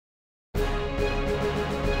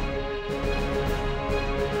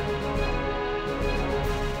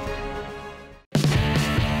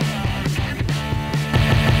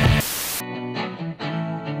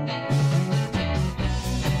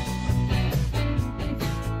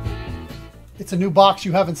It's a new box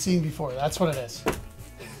you haven't seen before. That's what it is.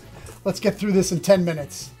 Let's get through this in 10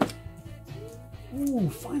 minutes.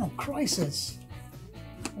 Ooh, Final Crisis.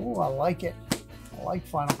 Ooh, I like it. I like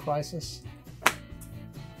Final Crisis.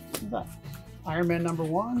 What's that? Iron Man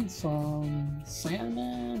 #1, some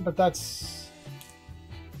Sandman, but that's...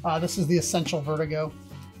 this is the Essential Vertigo.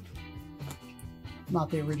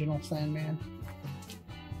 Not the original Sandman.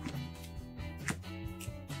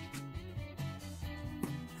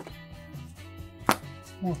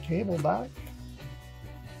 More Cable back.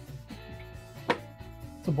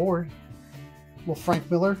 It's a board. Little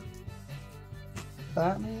Frank Miller.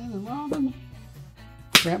 Batman and Robin.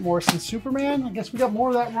 Grant Morrison Superman. I guess we got more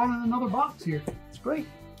of that run in another box here. It's great.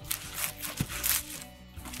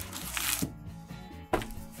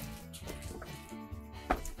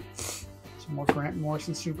 Some more Grant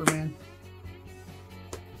Morrison Superman.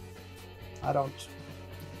 I don't.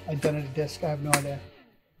 Identity Disc, I have no idea.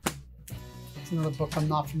 It's another book I'm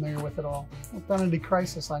not familiar with at all. Identity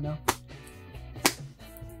Crisis, I know.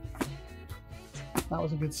 That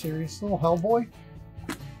was a good series. Little Hellboy.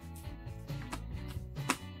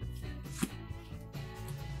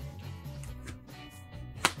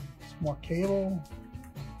 More Cable.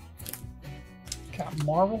 Captain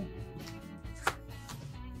Marvel.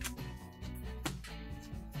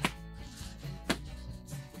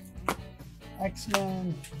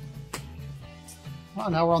 X-Men. Oh,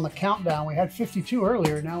 now we're on the countdown. We had 52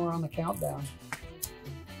 earlier. Now we're on the countdown.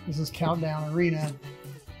 This is Countdown Arena.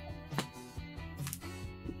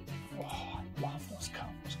 Oh, I love those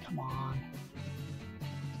covers. Come on.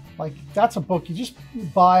 Like, that's a book. You just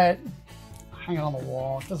buy it, hang it on the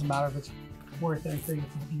wall. It doesn't matter if it's worth anything.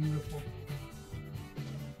 It's beautiful.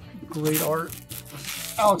 Great art.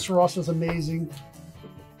 Alex Ross is amazing.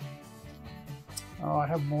 Oh, I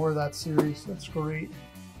have more of that series. That's great.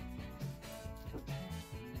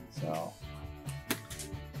 So,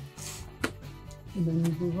 and then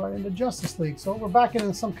you move right into Justice League. So we're back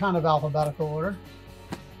into some kind of alphabetical order.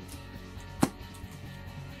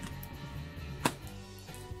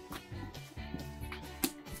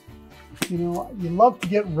 You know, you love to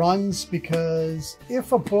get runs because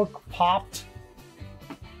if a book popped,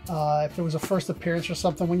 if it was a first appearance or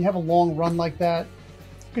something, when you have a long run like that,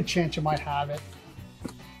 good chance you might have it.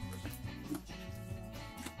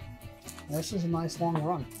 This is a nice long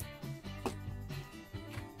run.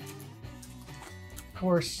 Of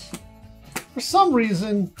course, for some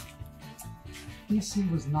reason, DC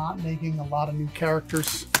was not making a lot of new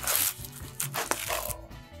characters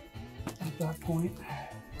at that point.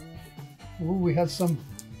 Ooh, we had some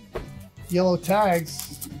yellow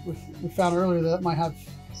tags. We found earlier that might have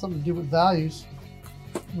something to do with values.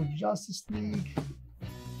 With Justice League.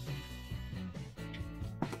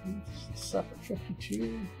 Separate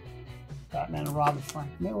 52. Batman and Robin, Frank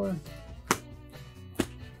Miller.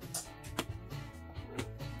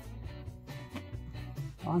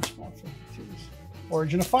 Bunch more 52s.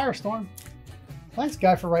 Origin of Firestorm. Thanks,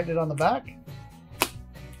 guy, for writing it on the back.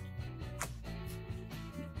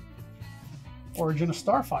 Origin of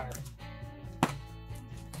Starfire.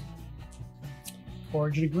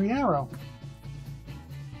 Origin of Green Arrow.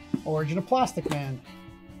 Origin of Plastic Man.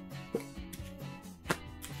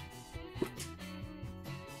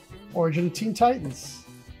 Origin of Teen Titans.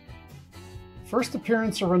 First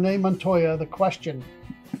appearance of Renee Montoya, The Question.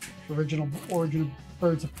 Original Origin of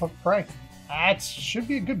Birds of Prey. That should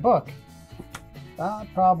be a good book. That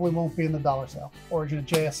probably won't be in the dollar sale. Origin of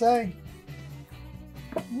JSA.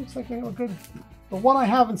 Looks like they have a good... The one I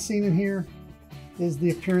haven't seen in here is the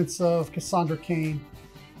appearance of Cassandra Cain,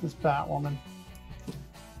 this Batwoman.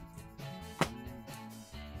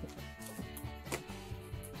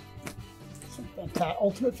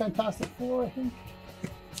 Ultimate Fantastic Four, I think.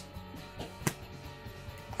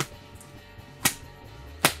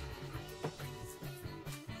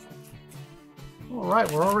 All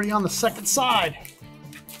right, we're already on the second side.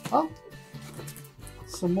 Oh,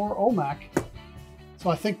 some more OMAC. So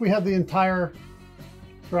I think we have the entire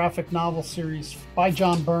graphic novel series by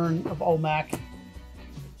John Byrne of OMAC.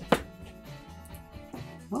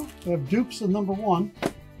 Well, we have dupes of #1.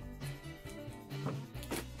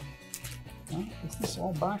 Is this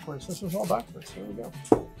all backwards? This is all backwards. Here we go.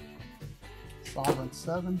 Sovereign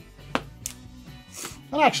 7.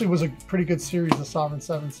 That actually was a pretty good series, the Sovereign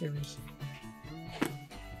 7 series.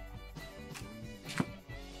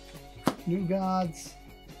 New Gods.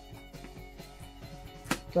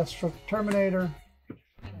 Deathstroke Terminator.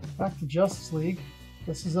 Back to Justice League.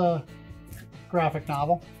 This is a graphic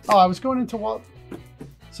novel. Oh, I was going into what...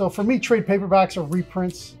 So for me, trade paperbacks are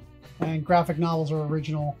reprints and graphic novels are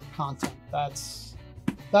original content.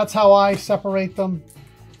 That's how I separate them.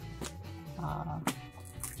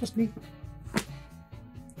 Just me.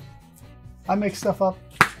 I make stuff up,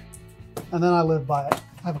 and then I live by it.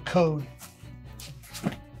 I have a code.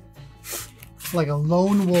 Like a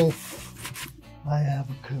lone wolf, I have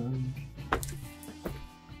a code.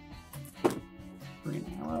 Green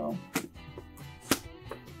Arrow.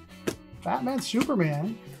 Batman,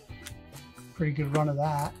 Superman. Pretty good run of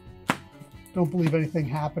that. Don't believe anything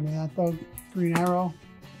happened in that though. Green Arrow.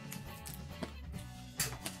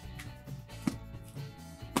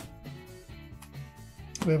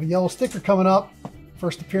 We have a yellow sticker coming up.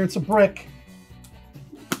 First appearance of Brick.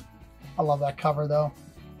 I love that cover though.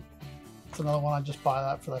 It's another one, I just buy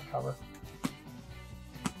that for that cover.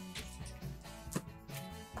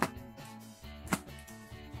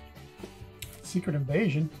 Secret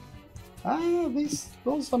Invasion.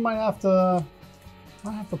 Those I might have to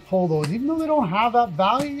pull those, even though they don't have that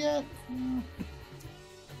value yet.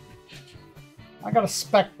 I got a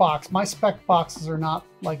spec box. My spec boxes are not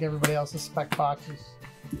like everybody else's spec boxes.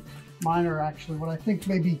 Mine are actually what I think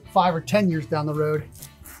maybe 5 or 10 years down the road.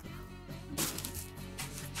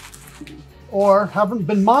 Or haven't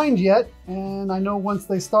been mined yet, and I know once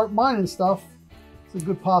they start mining stuff, it's a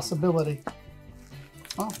good possibility.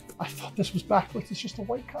 Oh, I thought this was backwards. It's just a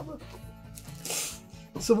white cover.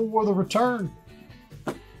 Civil War: The Return.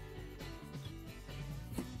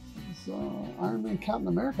 It's, Iron Man Captain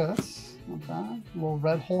America. That's not bad. A little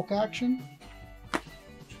Red Hulk action.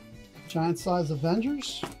 Giant size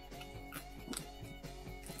Avengers.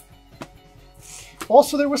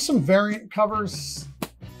 Also, there was some variant covers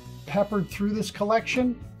peppered through this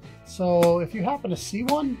collection. So if you happen to see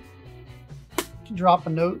one, you can drop a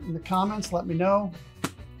note in the comments. Let me know.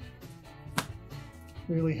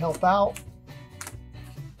 Really help out.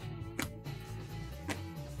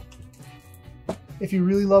 If you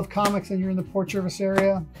really love comics and you're in the Port Jervis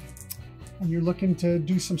area and you're looking to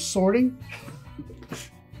do some sorting,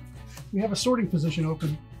 we have a sorting position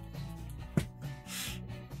open.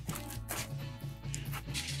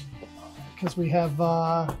 Because we have,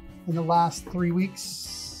 in the last 3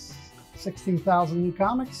 weeks, 16,000 new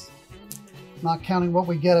comics, not counting what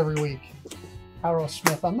we get every week.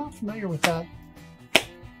 Arrowsmith, I'm not familiar with that.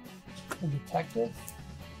 A detective.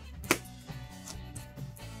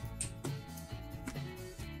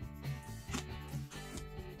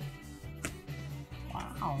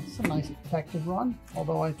 Wow, it's a nice detective run.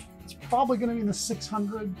 Although it's probably going to be in the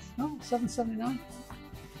 600, no, 779.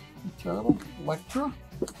 Terrible. Elektra.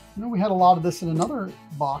 You know, we had a lot of this in another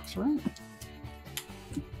box, right?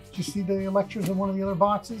 Did you see the Electras in one of the other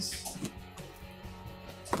boxes?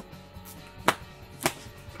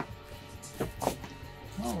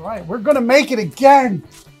 All right, we're going to make it again.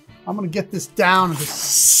 I'm going to get this down into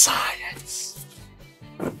science.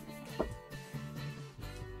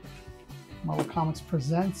 Marvel Comics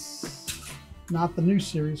Presents. Not the new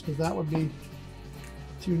series, because that would be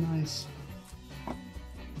too nice.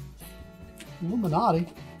 Illuminati.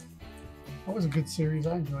 That was a good series.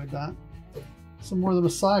 I enjoyed that. Some more of the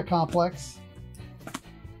Messiah Complex.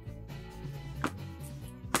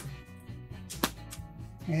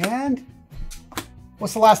 And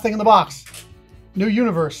what's the last thing in the box? New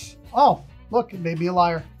Universe. Oh, look, it made me a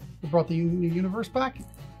liar. They brought the New Universe back.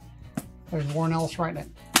 There's Warren Ellis writing it.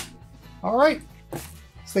 All right.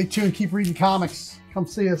 Stay tuned. Keep reading comics. Come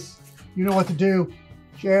see us. You know what to do.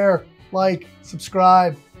 Share, like,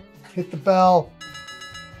 subscribe. Hit the bell.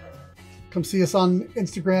 Come see us on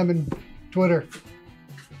Instagram and Twitter.